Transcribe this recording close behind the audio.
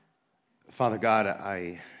Father God,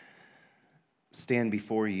 I stand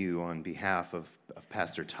before you on behalf of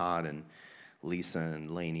Pastor Todd and Lisa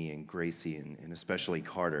and Lainey and Gracie and especially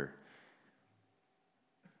Carter.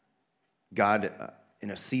 God,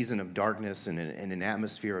 in a season of darkness and in an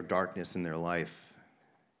atmosphere of darkness in their life,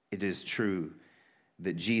 it is true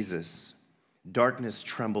that Jesus, darkness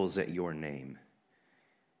trembles at your name.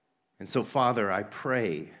 And so, Father, I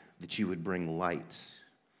pray that you would bring light.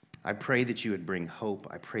 I pray that you would bring hope.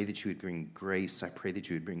 I pray that you would bring grace. I pray that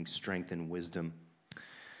you would bring strength and wisdom.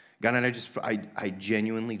 God, and I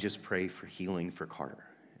genuinely just pray for healing for Carter.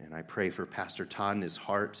 And I pray for Pastor Todd and his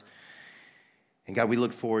heart. And God, we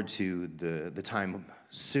look forward to the time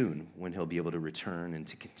soon when he'll be able to return and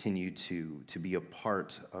to continue to be a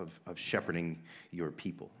part of shepherding your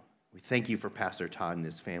people. We thank you for Pastor Todd and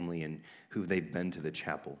his family and who they've been to the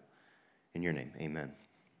chapel. In your name, amen.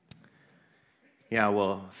 Yeah,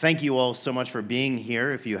 well, thank you all so much for being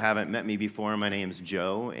here. If you haven't met me before, my name's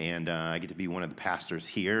Joe, and I get to be one of the pastors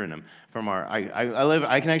here. And I'm from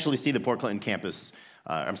I can actually see the Port Clinton campus.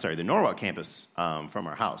 The Norwalk campus from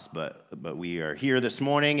our house. But we are here this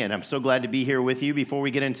morning, and I'm so glad to be here with you. Before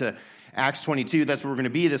we get into Acts 22, that's where we're going to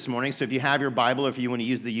be this morning. So if you have your Bible, if you want to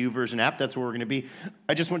use the YouVersion app, that's where we're going to be.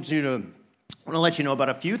 I just want to let you know about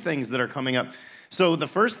a few things that are coming up. So the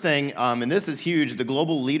first thing, and this is huge, the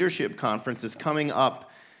Global Leadership Conference is coming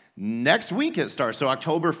up next week. It starts, so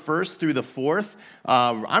October 1st through the 4th.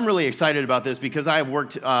 I'm really excited about this because I've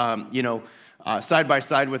worked, side by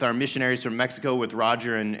side with our missionaries from Mexico, with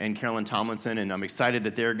Roger and Carolyn Tomlinson, and I'm excited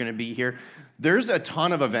that they're going to be here. There's a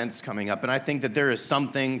ton of events coming up, and I think that there's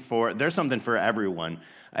something for everyone.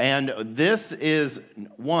 And this is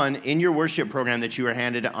one in your worship program that you were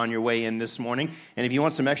handed on your way in this morning. And if you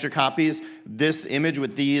want some extra copies, this image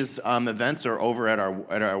with these events are over at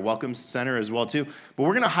our Welcome Center as well too. But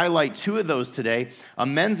we're going to highlight two of those today: a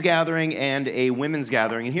men's gathering and a women's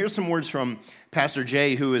gathering. And here's some words from Pastor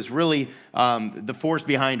Jay, who is really the force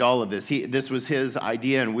behind all of this. This was his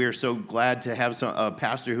idea, and we're so glad to have a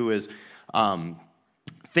pastor who is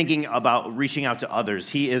thinking about reaching out to others.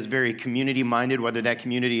 He is very community-minded, whether that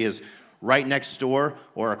community is right next door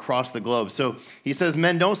or across the globe. So he says,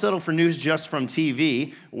 men, don't settle for news just from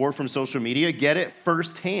TV or from social media. Get it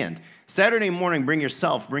firsthand. Saturday morning, bring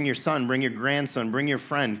yourself, bring your son, bring your grandson, bring your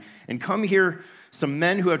friend, and come hear some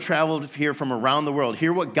men who have traveled here from around the world.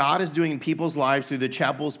 Hear what God is doing in people's lives through the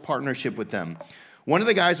chapel's partnership with them. One of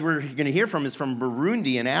the guys we're going to hear from is from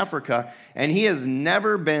Burundi in Africa, and he has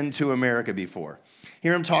never been to America before.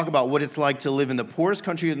 Hear him talk about what it's like to live in the poorest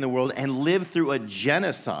country in the world and live through a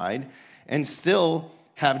genocide and still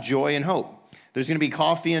have joy and hope. There's going to be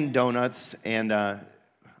coffee and donuts, and I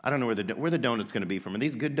don't know where the donuts going to be from. Are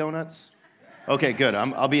these good donuts? Okay, good.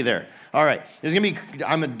 I'll be there. All right.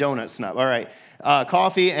 I'm a donut snob. All right.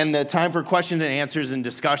 Coffee and the time for questions and answers and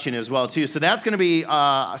discussion as well too. So that's going to be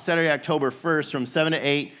Saturday, October 1st from 7 to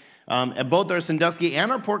 8 at both our Sandusky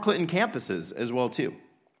and our Port Clinton campuses as well too.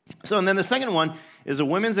 So, and then the second one is a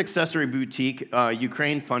women's accessory boutique,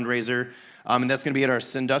 Ukraine fundraiser, and that's going to be at our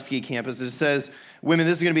Sandusky campus. It says, women,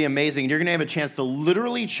 this is going to be amazing. You're going to have a chance to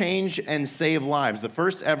literally change and save lives. The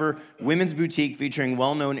first ever women's boutique featuring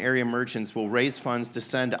well-known area merchants will raise funds to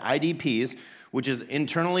send IDPs, which is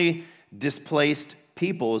internally displaced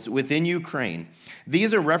peoples within Ukraine.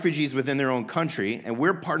 These are refugees within their own country, and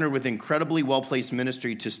we're partnered with incredibly well-placed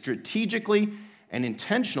ministry to strategically and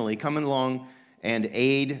intentionally come along and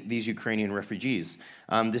aid these Ukrainian refugees.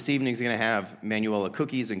 This evening is going to have Manuela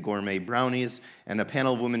cookies and gourmet brownies and a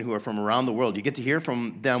panel of women who are from around the world. You get to hear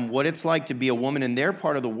from them what it's like to be a woman in their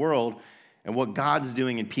part of the world and what God's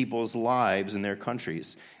doing in people's lives in their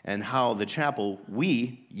countries, and how the chapel,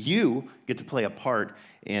 you get to play a part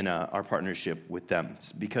in our partnership with them.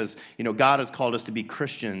 Because, God has called us to be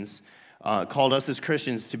Christians, called us as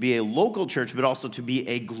Christians to be a local church, but also to be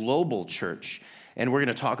a global church. And we're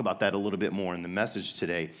going to talk about that a little bit more in the message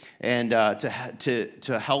today, and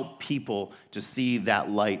to help people to see that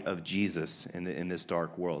light of Jesus in this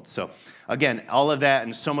dark world. So again, all of that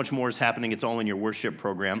and so much more is happening. It's all in your worship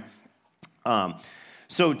program.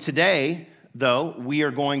 So today, though, we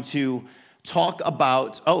are going to talk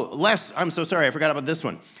about, I'm so sorry, I forgot about this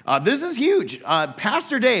one. This is huge.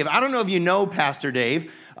 Pastor Dave, I don't know if you know Pastor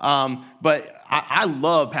Dave, but I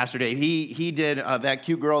love Pastor Dave. He did that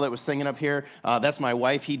cute girl that was singing up here. That's my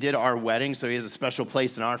wife. He did our wedding, so he has a special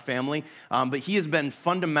place in our family. But he has been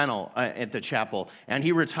fundamental at the chapel. And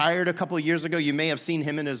he retired a couple of years ago. You may have seen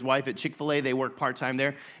him and his wife at Chick-fil-A. They work part-time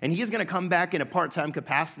there. And he's going to come back in a part-time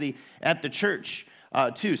capacity at the church.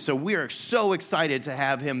 too. So we are so excited to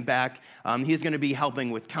have him back. He's going to be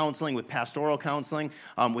helping with counseling, with pastoral counseling,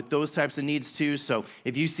 with those types of needs too. So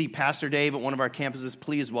if you see Pastor Dave at one of our campuses,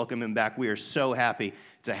 please welcome him back. We are so happy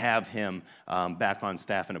to have him back on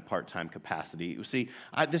staff in a part-time capacity. You see,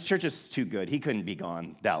 this church is too good. He couldn't be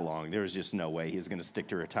gone that long. There was just no way he was going to stick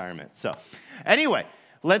to retirement. So anyway,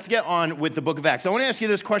 let's get on with the book of Acts. I want to ask you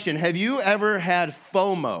this question. Have you ever had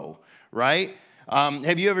FOMO, right?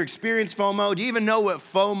 Have you ever experienced FOMO? Do you even know what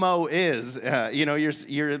FOMO is?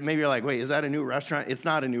 You're like, wait, is that a new restaurant? It's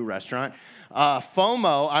not a new restaurant.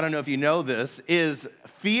 FOMO, I don't know if you know this, is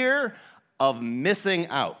fear of missing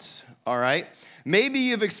out, all right? Maybe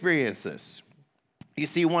you've experienced this. You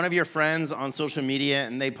see one of your friends on social media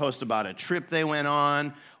and they post about a trip they went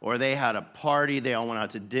on, or they had a party, they all went out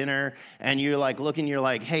to dinner, and you're like looking, you're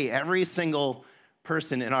like, hey, every single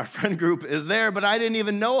person in our friend group is there, but I didn't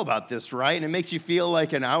even know about this, right? And it makes you feel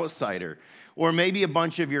like an outsider. Or maybe a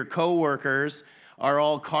bunch of your coworkers are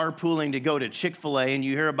all carpooling to go to Chick-fil-A, and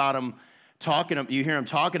you hear them talking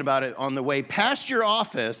about it on the way past your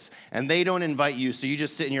office, and they don't invite you, so you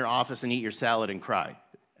just sit in your office and eat your salad and cry.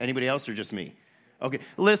 Anybody else or just me? Okay,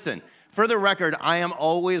 listen. For the record, I am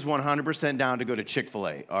always 100% down to go to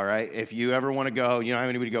Chick-fil-A, all right? If you ever want to go, you don't have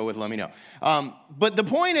anybody to go with, let me know. But the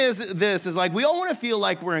point is like we all want to feel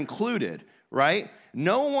like we're included, right?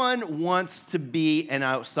 No one wants to be an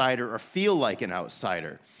outsider or feel like an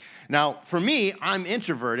outsider. Now, for me, I'm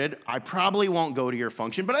introverted. I probably won't go to your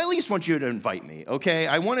function, but I at least want you to invite me, okay?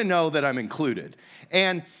 I want to know that I'm included.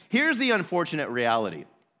 And here's the unfortunate reality,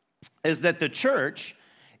 is that the church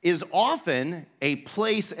is often a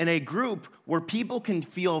place and a group where people can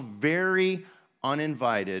feel very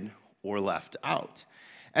uninvited or left out.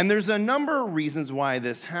 And there's a number of reasons why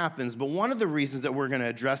this happens, but one of the reasons that we're going to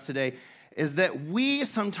address today is that we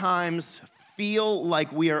sometimes feel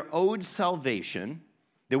like we are owed salvation,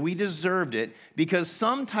 that we deserved it, because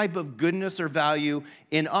some type of goodness or value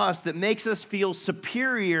in us that makes us feel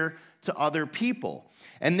superior to other people.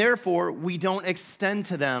 And therefore, we don't extend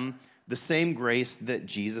to them the same grace that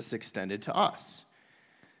Jesus extended to us.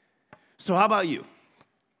 So how about you?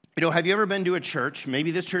 Have you ever been to a church,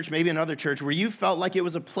 maybe this church, maybe another church, where you felt like it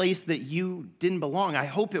was a place that you didn't belong? I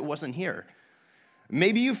hope it wasn't here.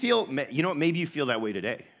 Maybe you feel that way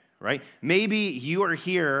today, right? Maybe you are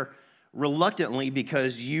here reluctantly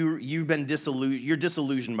because you're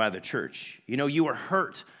disillusioned by the church. You were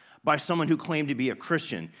hurt by someone who claimed to be a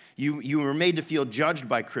Christian. You were made to feel judged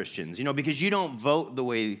by Christians, because you don't vote the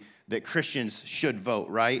way that Christians should vote,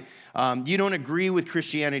 right? You don't agree with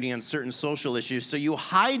Christianity on certain social issues, so you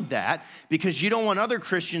hide that because you don't want other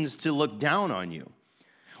Christians to look down on you.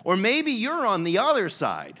 Or maybe you're on the other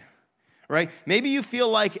side, right? Maybe you feel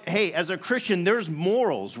like, hey, as a Christian, there's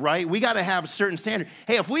morals, right? We got to have certain standards.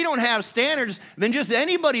 Hey, if we don't have standards, then just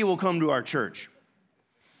anybody will come to our church.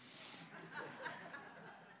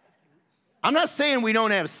 I'm not saying we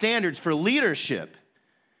don't have standards for leadership,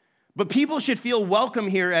 but people should feel welcome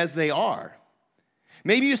here as they are.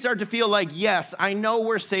 Maybe you start to feel like, yes, I know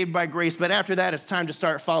we're saved by grace, but after that, it's time to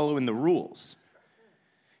start following the rules.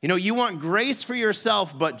 You want grace for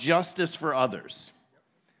yourself, but justice for others.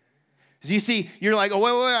 So you see, you're like, oh,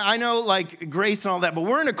 wait, I know like grace and all that, but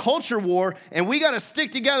we're in a culture war, and we got to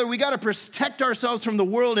stick together. We got to protect ourselves from the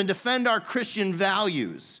world and defend our Christian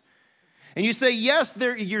values. And you say, yes,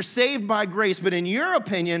 you're saved by grace, but in your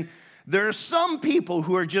opinion, there are some people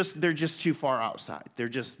who they're just too far outside. They're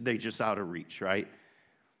just out of reach, right?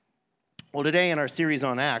 Well, today in our series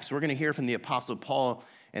on Acts, we're going to hear from the Apostle Paul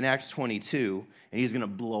in Acts 22, and he's going to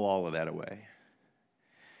blow all of that away.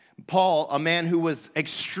 Paul, a man who was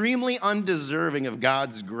extremely undeserving of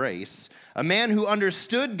God's grace, a man who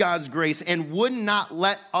understood God's grace and would not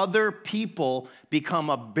let other people become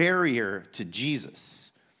a barrier to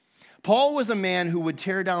Jesus. Paul was a man who would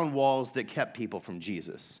tear down walls that kept people from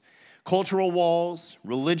Jesus. Cultural walls,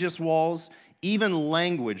 religious walls, even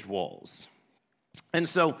language walls. And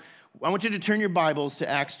so I want you to turn your Bibles to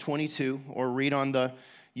Acts 22 or read on the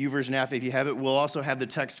YouVersion app if you have it. We'll also have the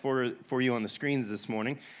text for you on the screens this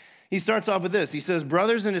morning. He starts off with this. He says,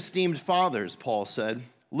 "Brothers and esteemed fathers," Paul said,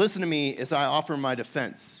 "listen to me as I offer my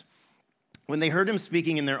defense." When they heard him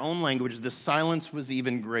speaking in their own language, the silence was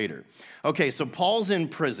even greater. Okay, so Paul's in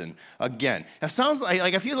prison again. It sounds like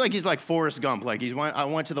I feel like he's like Forrest Gump. Like I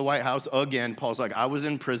went to the White House again. Paul's like, I was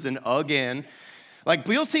in prison again. Like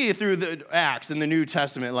you'll see through the Acts in the New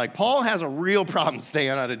Testament, like Paul has a real problem staying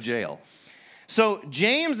out of jail. So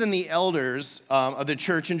James and the elders of the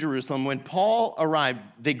church in Jerusalem, when Paul arrived,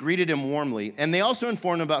 they greeted him warmly. And they also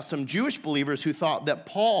informed him about some Jewish believers who thought that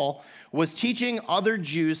Paul was teaching other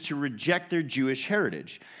Jews to reject their Jewish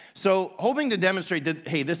heritage. So hoping to demonstrate that,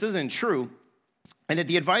 hey, this isn't true, and at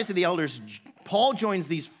the advice of the elders, Paul joins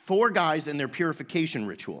these 4 guys in their purification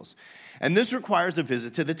rituals. And this requires a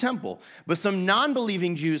visit to the temple. But some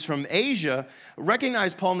non-believing Jews from Asia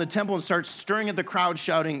recognize Paul in the temple and start stirring at the crowd,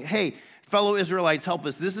 shouting, hey, fellow Israelites, help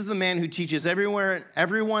us. This is the man who teaches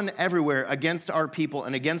everyone everywhere against our people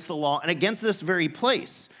and against the law and against this very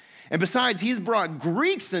place. And besides, he's brought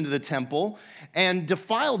Greeks into the temple and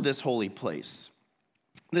defiled this holy place.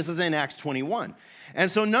 This is in Acts 21. And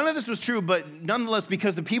so none of this was true, but nonetheless,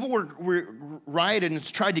 because the people were rioted and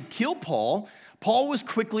tried to kill Paul, Paul was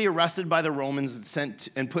quickly arrested by the Romans and sent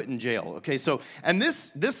and put in jail. Okay, so, and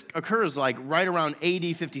this occurs like right around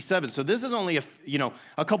AD 57. So this is only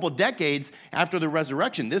a couple decades after the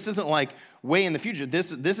resurrection. This isn't like way in the future.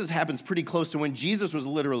 This happens pretty close to when Jesus was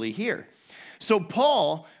literally here. So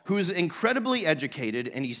Paul, who's incredibly educated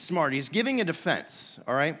and he's smart, he's giving a defense,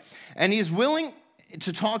 all right? And he's willing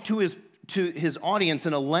to talk to his audience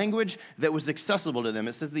in a language that was accessible to them.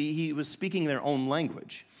 It says that he was speaking their own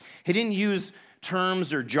language. He didn't use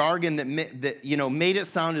terms or jargon that made it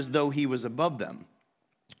sound as though he was above them.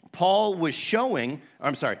 Paul was showing,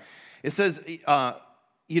 it says,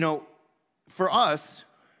 for us,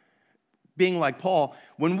 being like Paul,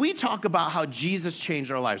 when we talk about how Jesus changed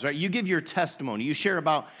our lives, right? You give your testimony, you share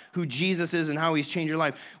about who Jesus is and how he's changed your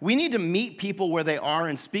life. We need to meet people where they are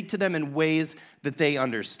and speak to them in ways that they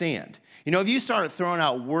understand. If you start throwing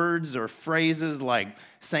out words or phrases like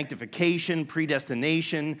sanctification,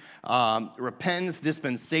 predestination, repentance,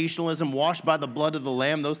 dispensationalism, washed by the blood of the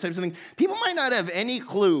Lamb, those types of things, people might not have any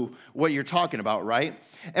clue what you're talking about, right?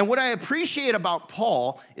 And what I appreciate about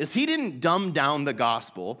Paul is he didn't dumb down the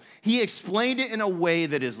gospel. He explained it in a way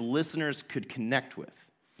that his listeners could connect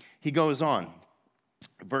with. He goes on,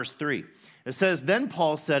 verse 3. It says, then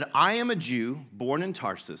Paul said, I am a Jew born in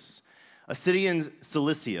Tarsus, a city in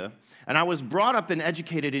Cilicia, and I was brought up and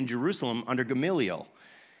educated in Jerusalem under Gamaliel.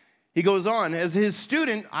 He goes on, as his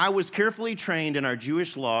student, I was carefully trained in our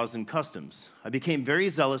Jewish laws and customs. I became very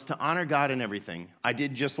zealous to honor God in everything. I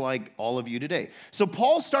did just like all of you today. So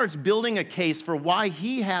Paul starts building a case for why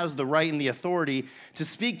he has the right and the authority to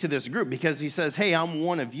speak to this group, because he says, hey, I'm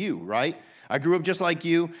one of you, right? I grew up just like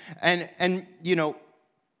you. And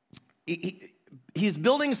he's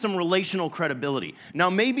building some relational credibility. Now,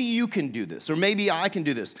 maybe you can do this, or maybe I can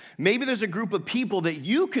do this. Maybe there's a group of people that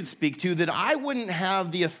you could speak to that I wouldn't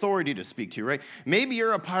have the authority to speak to, right? Maybe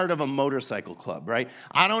you're a part of a motorcycle club, right?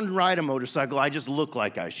 I don't ride a motorcycle, I just look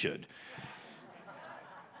like I should.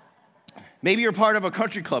 Maybe you're part of a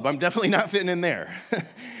country club. I'm definitely not fitting in there.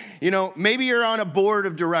 Maybe you're on a board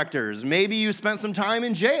of directors. Maybe you spent some time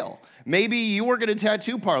in jail. Maybe you work at a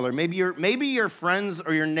tattoo parlor. Maybe your friends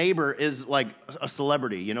or your neighbor is like a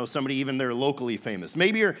celebrity, somebody even they're locally famous.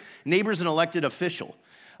 Maybe your neighbor's an elected official.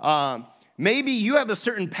 Maybe you have a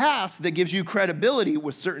certain past that gives you credibility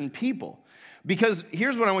with certain people. Because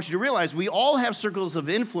here's what I want you to realize. We all have circles of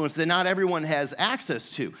influence that not everyone has access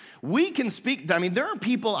to. We can speak, there are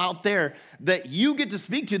people out there that you get to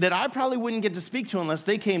speak to that I probably wouldn't get to speak to unless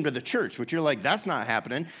they came to the church, which you're like, that's not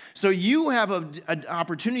happening. So you have an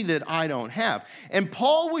opportunity that I don't have. And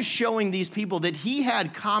Paul was showing these people that he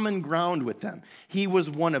had common ground with them. He was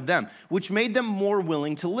one of them, which made them more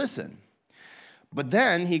willing to listen. But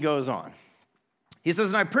then he goes on. He says,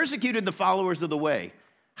 and I persecuted the followers of the way,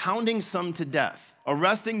 hounding some to death,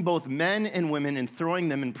 arresting both men and women and throwing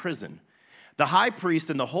them in prison. The high priest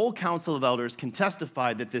and the whole council of elders can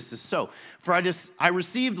testify that this is so. For I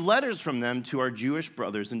received letters from them to our Jewish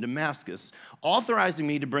brothers in Damascus, authorizing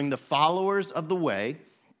me to bring the followers of the way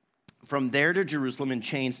from there to Jerusalem in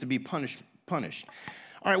chains to be punished.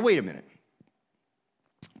 All right, wait a minute.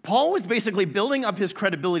 Paul was basically building up his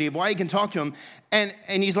credibility of why he can talk to him, and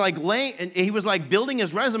he was like building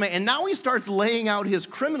his resume, and now he starts laying out his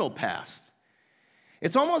criminal past.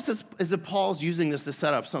 It's almost as if Paul's using this to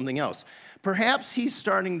set up something else. Perhaps he's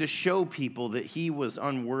starting to show people that he was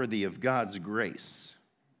unworthy of God's grace.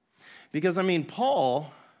 Because,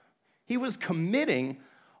 Paul, he was committing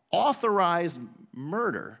authorized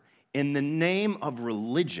murder in the name of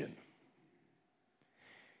religion.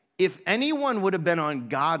 If anyone would have been on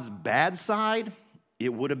God's bad side,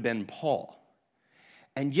 it would have been Paul.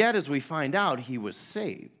 And yet, as we find out, he was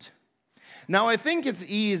saved. Now, I think it's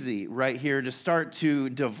easy right here to start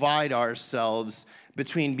to divide ourselves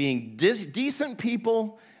between being decent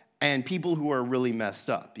people and people who are really messed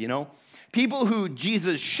up, you know? People who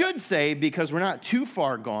Jesus should save because we're not too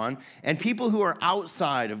far gone, and people who are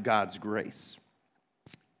outside of God's grace.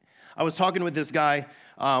 I was talking with this guy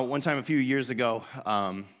one time a few years ago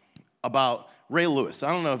about Ray Lewis.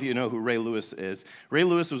 I don't know if you know who Ray Lewis is. Ray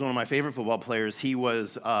Lewis was one of my favorite football players. He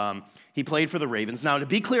played for the Ravens. Now, to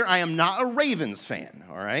be clear, I am not a Ravens fan,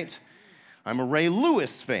 all right? I'm a Ray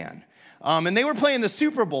Lewis fan. And they were playing the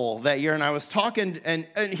Super Bowl that year, and I was talking, and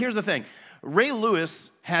here's the thing. Ray Lewis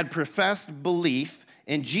had professed belief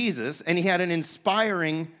in Jesus, and he had an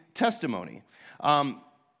inspiring testimony.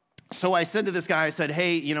 So I said to this guy, I said,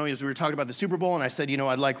 hey, you know, as we were talking about the Super Bowl, and I said, you know,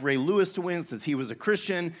 I'd like Ray Lewis to win since he was a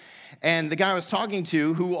Christian. And the guy I was talking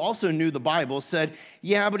to, who also knew the Bible, said,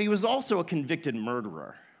 yeah, but he was also a convicted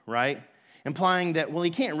murderer, right? Implying that, well, he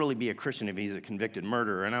can't really be a Christian if he's a convicted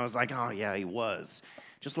murderer. And I was like, oh, yeah, he was.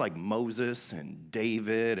 Just like Moses and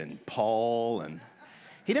David and Paul. And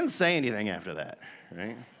he didn't say anything after that,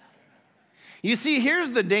 right? You see,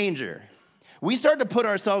 here's the danger. We start to put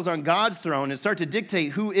ourselves on God's throne and start to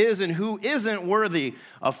dictate who is and who isn't worthy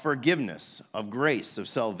of forgiveness, of grace, of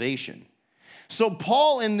salvation. So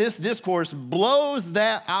Paul in this discourse blows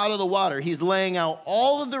that out of the water. He's laying out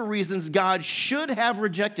all of the reasons God should have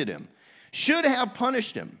rejected him, should have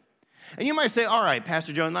punished him. And you might say, all right,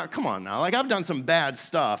 Pastor Joe, come on now. Like, I've done some bad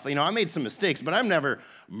stuff. You know, I made some mistakes, but I've never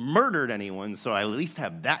murdered anyone, so I at least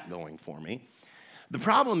have that going for me. The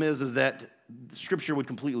problem is that Scripture would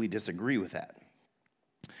completely disagree with that.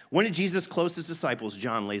 One of Jesus' closest disciples,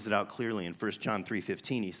 John, lays it out clearly in 1 John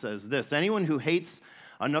 3:15. He says this, anyone who hates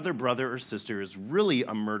another brother or sister is really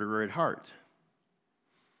a murderer at heart.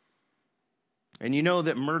 And you know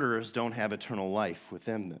that murderers don't have eternal life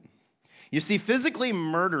within them. You see, physically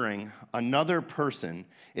murdering another person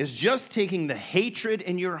is just taking the hatred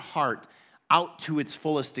in your heart out to its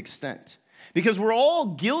fullest extent. Because we're all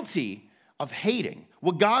guilty of hating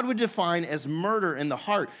what God would define as murder in the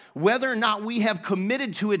heart, whether or not we have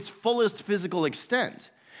committed to its fullest physical extent.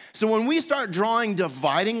 So when we start drawing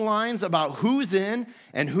dividing lines about who's in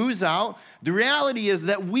and who's out, the reality is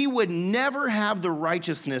that we would never have the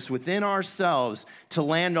righteousness within ourselves to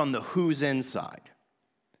land on the who's inside.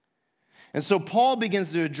 And so Paul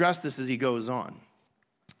begins to address this as he goes on.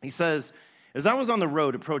 He says, as I was on the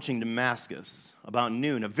road approaching Damascus about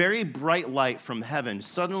noon, a very bright light from heaven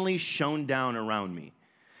suddenly shone down around me.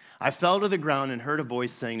 I fell to the ground and heard a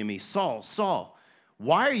voice saying to me, Saul, Saul,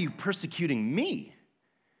 why are you persecuting me?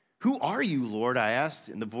 Who are you, Lord? I asked.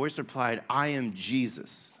 And the voice replied, I am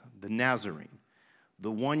Jesus, the Nazarene,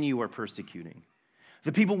 the one you are persecuting.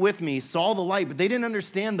 The people with me saw the light, but they didn't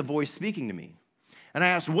understand the voice speaking to me. And I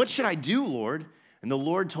asked, what should I do, Lord? And the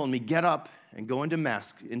Lord told me, get up and go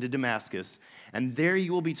into Damascus, and there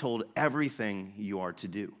you will be told everything you are to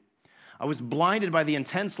do. I was blinded by the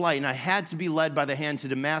intense light, and I had to be led by the hand to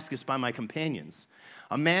Damascus by my companions.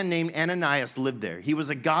 A man named Ananias lived there. He was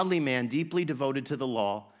a godly man, deeply devoted to the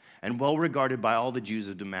law, and well regarded by all the Jews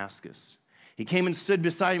of Damascus. He came and stood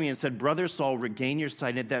beside me and said, Brother Saul, regain your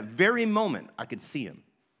sight. And at that very moment, I could see him.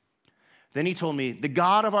 Then he told me, the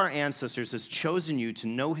God of our ancestors has chosen you to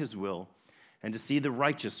know his will and to see the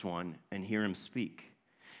righteous one and hear him speak.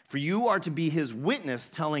 For you are to be his witness,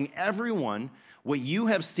 telling everyone what you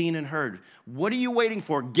have seen and heard. What are you waiting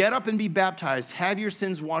for? Get up and be baptized. Have your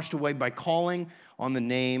sins washed away by calling on the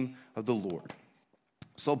name of the Lord.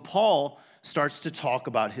 So Paul starts to talk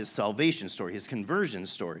about his salvation story, his conversion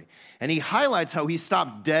story. And he highlights how he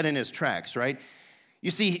stopped dead in his tracks, right? You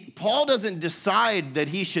see, Paul doesn't decide that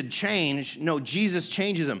he should change. No, Jesus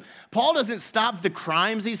changes him. Paul doesn't stop the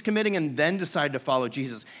crimes he's committing and then decide to follow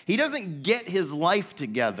Jesus. He doesn't get his life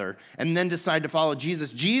together and then decide to follow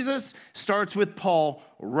Jesus. Jesus starts with Paul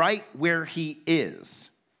right where he is.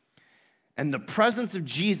 And the presence of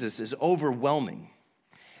Jesus is overwhelming.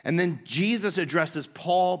 And then Jesus addresses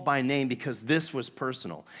Paul by name because this was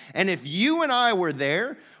personal. And if you and I were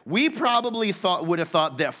there, we probably would have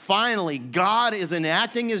thought that finally God is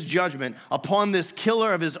enacting his judgment upon this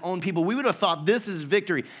killer of his own people. We would have thought this is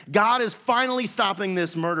victory. God is finally stopping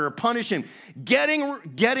this murderer, punishing,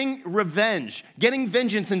 getting revenge, getting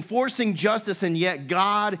vengeance, enforcing justice, and yet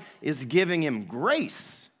God is giving him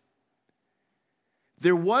grace.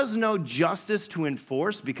 There was no justice to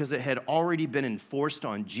enforce because it had already been enforced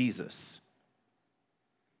on Jesus.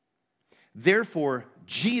 Therefore,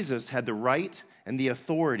 Jesus had the right and the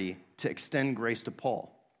authority to extend grace to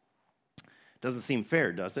Paul. Doesn't seem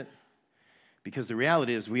fair, does it? Because the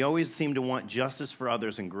reality is we always seem to want justice for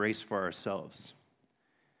others and grace for ourselves.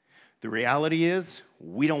 The reality is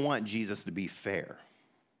we don't want Jesus to be fair.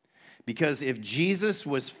 Because if Jesus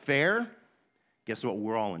was fair, guess what?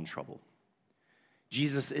 We're all in trouble.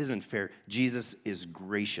 Jesus isn't fair. Jesus is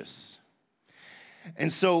gracious.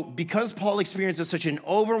 And so, because Paul experiences such an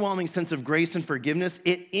overwhelming sense of grace and forgiveness,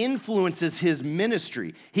 it influences his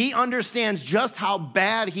ministry. He understands just how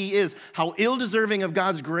bad he is, how ill-deserving of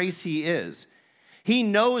God's grace he is. He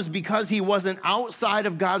knows because he wasn't outside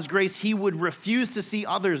of God's grace, he would refuse to see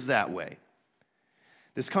others that way.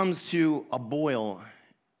 This comes to a boil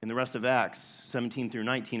in the rest of Acts 17 through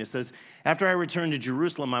 19. It says, "After I returned to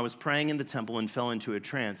Jerusalem, I was praying in the temple and fell into a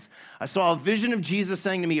trance. I saw a vision of Jesus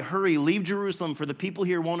saying to me, 'Hurry, leave Jerusalem, for the people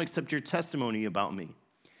here won't accept your testimony about me.'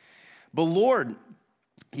 But Lord,"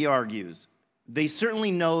 he argues, "they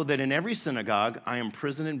certainly know that in every synagogue I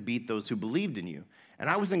imprisoned and beat those who believed in you. And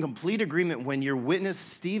I was in complete agreement when your witness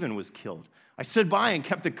Stephen was killed. I stood by and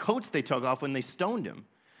kept the coats they took off when they stoned him.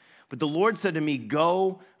 But the Lord said to me,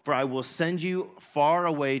 'Go, for I will send you far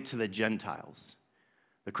away to the Gentiles.'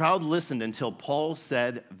 The crowd listened until Paul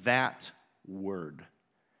said that word.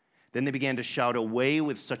 Then they began to shout, 'Away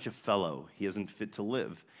with such a fellow, he isn't fit to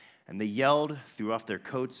live.' And they yelled, threw off their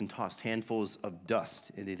coats, and tossed handfuls of dust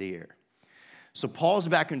into the air." So Paul's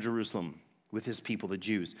back in Jerusalem with his people, the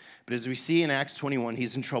Jews. But as we see in Acts 21,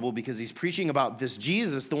 he's in trouble because he's preaching about this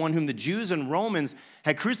Jesus, the one whom the Jews and Romans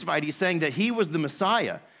had crucified. He's saying that he was the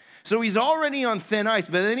Messiah. So he's already on thin ice,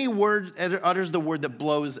 but then he utters the word that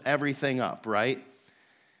blows everything up, right?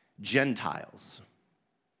 Gentiles.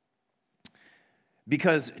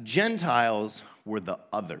 Because Gentiles were the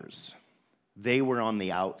others. They were on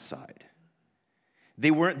the outside.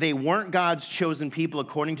 They weren't God's chosen people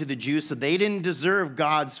according to the Jews, so they didn't deserve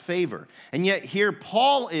God's favor. And yet here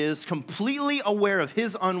Paul is completely aware of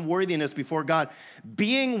his unworthiness before God,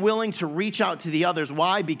 being willing to reach out to the others.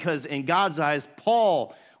 Why? Because in God's eyes,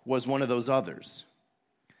 Paul was one of those others.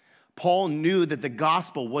 Paul knew that the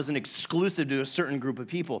gospel wasn't exclusive to a certain group of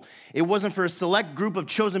people. It wasn't for a select group of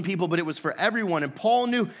chosen people, but it was for everyone. And Paul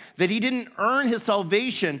knew that he didn't earn his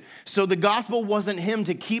salvation, so the gospel wasn't him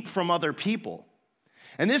to keep from other people.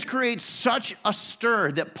 And this creates such a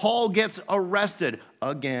stir that Paul gets arrested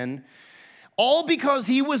again, all because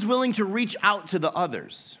he was willing to reach out to the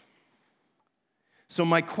others. So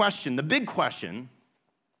my question, the big question,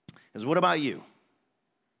 is what about you?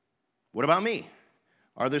 What about me?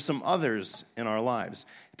 Are there some others in our lives?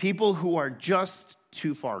 People who are just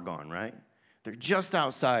too far gone, right? They're just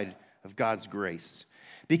outside of God's grace.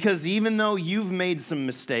 Because even though you've made some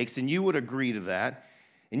mistakes, and you would agree to that,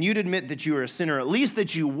 and you'd admit that you were a sinner, at least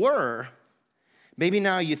that you were, maybe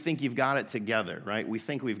now you think you've got it together, right? We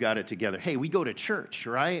think we've got it together. Hey, we go to church,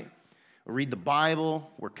 right? We read the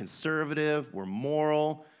Bible, we're conservative, we're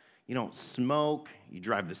moral, you don't smoke, you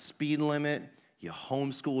drive the speed limit, you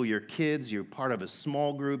homeschool your kids, you're part of a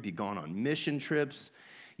small group, you've gone on mission trips,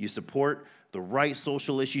 you support the right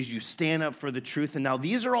social issues, you stand up for the truth. And now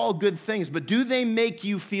these are all good things, but do they make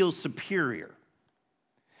you feel superior?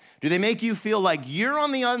 Do they make you feel like you're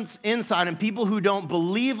on the inside and people who don't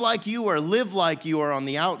believe like you or live like you are on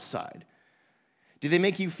the outside? Do they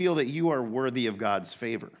make you feel that you are worthy of God's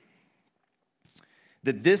favor?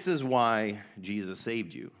 That this is why Jesus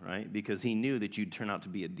saved you, right? Because he knew that you'd turn out to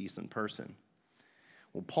be a decent person.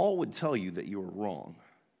 Well, Paul would tell you that you are wrong.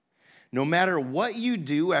 No matter what you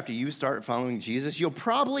do after you start following Jesus, you'll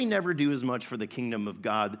probably never do as much for the kingdom of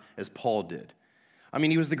God as Paul did. I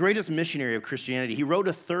mean, he was the greatest missionary of Christianity. He wrote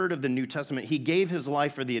a third of the New Testament. He gave his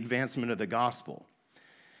life for the advancement of the gospel.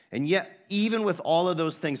 And yet, even with all of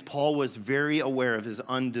those things, Paul was very aware of his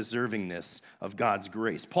undeservingness of God's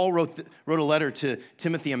grace. Paul wrote a letter to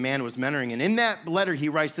Timothy, a man who was mentoring, and in that letter he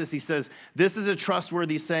writes this. He says, "This is a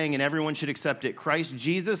trustworthy saying, and everyone should accept it. Christ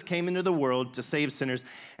Jesus came into the world to save sinners,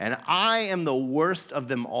 and I am the worst of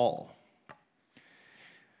them all."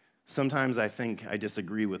 Sometimes I think I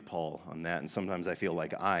disagree with Paul on that, and sometimes I feel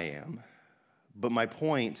like I am. But my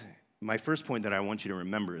first point that I want you to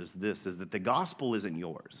remember is this, is that the gospel isn't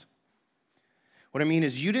yours. What I mean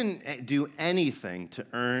is you didn't do anything to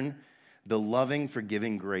earn the loving,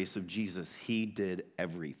 forgiving grace of Jesus. He did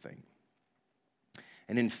everything.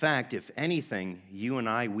 And in fact, if anything, you and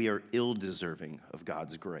I, we are ill-deserving of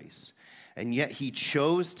God's grace. And yet he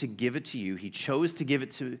chose to give it to you. He chose to give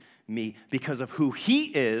it to me because of who he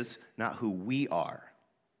is, not who we are.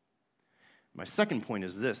 My second point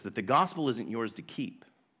is this, that the gospel isn't yours to keep.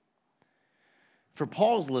 For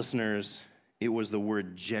Paul's listeners, it was the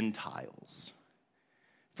word Gentiles.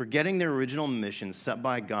 Forgetting their original mission set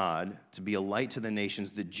by God to be a light to the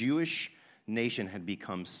nations, the Jewish nation had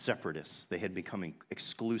become separatists. They had become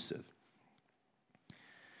exclusive.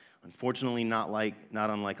 Unfortunately, not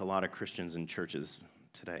unlike a lot of Christians in churches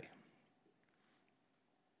today.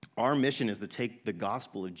 Our mission is to take the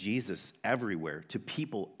gospel of Jesus everywhere, to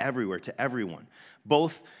people everywhere, to everyone.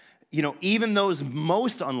 Both, even those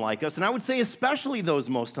most unlike us, and I would say especially those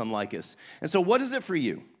most unlike us. And so what is it for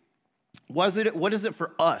you? What is it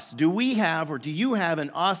for us? Do we have, or do you have, an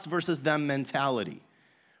us versus them mentality?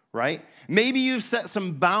 Right? Maybe you've set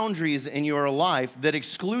some boundaries in your life that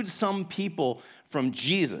exclude some people from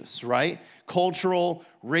Jesus, right? Cultural,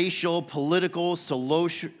 racial, political,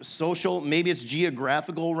 social, maybe it's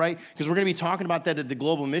geographical, right? Because we're going to be talking about that at the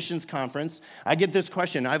Global Missions Conference. I get this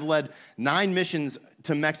question. I've led 9 missions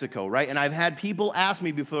to Mexico, right? And I've had people ask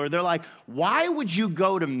me before, they're like, why would you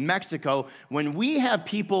go to Mexico when we have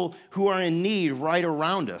people who are in need right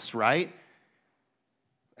around us, right?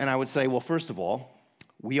 And I would say, well, first of all,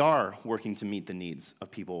 we are working to meet the needs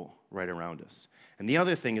of people right around us. And the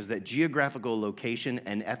other thing is that geographical location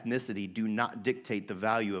and ethnicity do not dictate the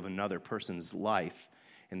value of another person's life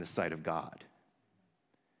in the sight of God.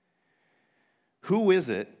 Who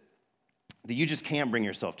is it that you just can't bring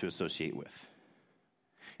yourself to associate with?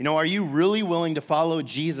 Are you really willing to follow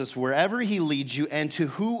Jesus wherever he leads you and to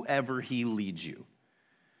whoever he leads you?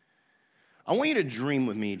 I want you to dream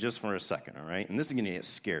with me just for a second, all right? And this is going to get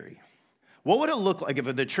scary. What would it look like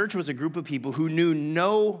if the church was a group of people who knew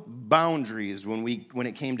no boundaries when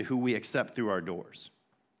it came to who we accept through our doors?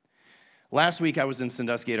 Last week, I was in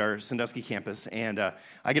Sandusky at our Sandusky campus, and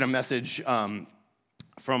I get a message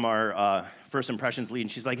from our First Impressions lead, and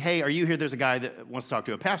she's like, hey, are you here? There's a guy that wants to talk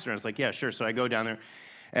to a pastor. And I was like, yeah, sure. So I go down there,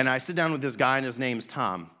 and I sit down with this guy, and his name's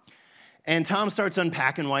Tom. And Tom starts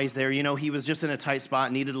unpacking why he's there. He was just in a tight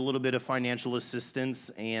spot, needed a little bit of financial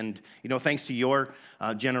assistance. And, thanks to your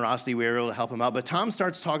generosity, we were able to help him out. But Tom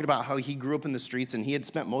starts talking about how he grew up in the streets and he had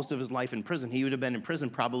spent most of his life in prison. He would have been in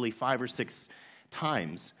prison probably 5 or 6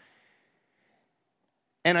 times.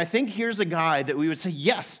 And I think here's a guy that we would say,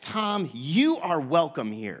 yes, Tom, you are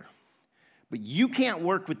welcome here. But you can't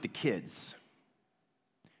work with the kids.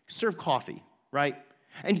 Serve coffee, right?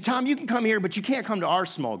 And Tom, you can come here, but you can't come to our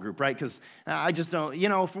small group, right? Because I just don't,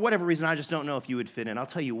 for whatever reason, I just don't know if you would fit in. I'll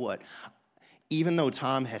tell you what, even though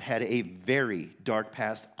Tom had a very dark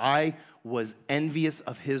past, I was envious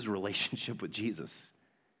of his relationship with Jesus.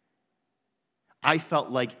 I felt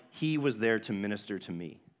like he was there to minister to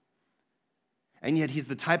me. And yet he's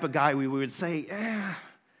the type of guy we would say,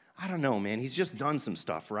 I don't know, man, he's just done some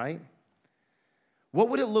stuff, right? What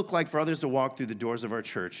would it look like for others to walk through the doors of our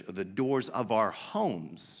church, or the doors of our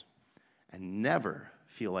homes, and never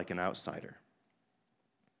feel like an outsider?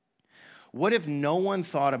 What if no one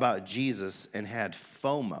thought about Jesus and had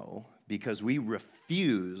FOMO because we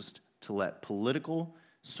refused to let political,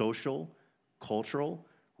 social, cultural,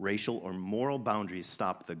 racial, or moral boundaries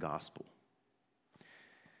stop the gospel?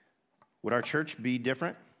 Would our church be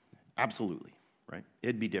different? Absolutely, right?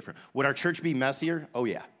 It'd be different. Would our church be messier? Oh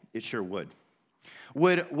yeah, it sure would.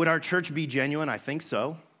 Would our church be genuine? I think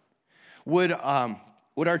so. Would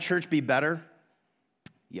our church be better?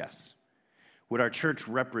 Yes. Would our church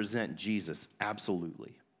represent Jesus?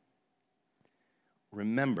 Absolutely.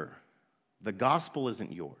 Remember, the gospel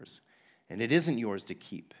isn't yours, and it isn't yours to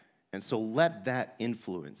keep. And so let that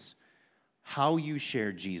influence how you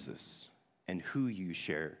share Jesus and who you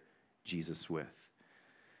share Jesus with.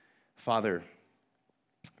 Father,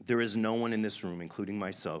 there is no one in this room, including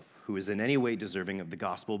myself, who is in any way deserving of the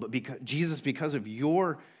gospel, but because of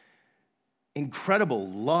your incredible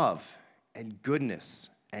love and goodness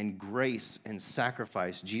and grace and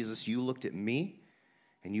sacrifice, Jesus, you looked at me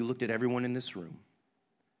and you looked at everyone in this room.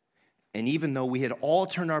 And even though we had all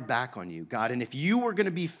turned our back on you, God, and if you were going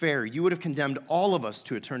to be fair, you would have condemned all of us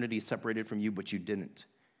to eternity separated from you, but you didn't.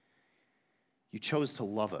 You chose to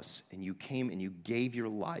love us, and you came and you gave your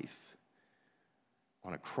life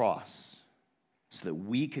on a cross so that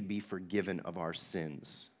we could be forgiven of our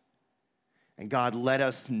sins. And God, let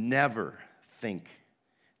us never think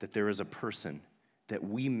that there is a person that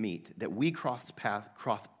we meet, that we cross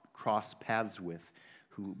paths with,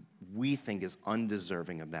 who we think is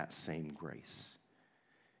undeserving of that same grace.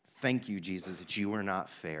 Thank you, Jesus, that you are not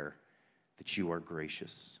fair, that you are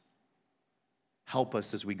gracious. Help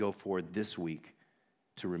us as we go forward this week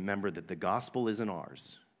to remember that the gospel isn't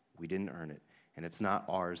ours. We didn't earn it, and it's not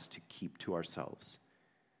ours to keep to ourselves.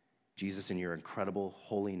 Jesus, in your incredible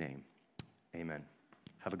holy name, amen.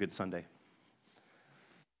 Have a good Sunday.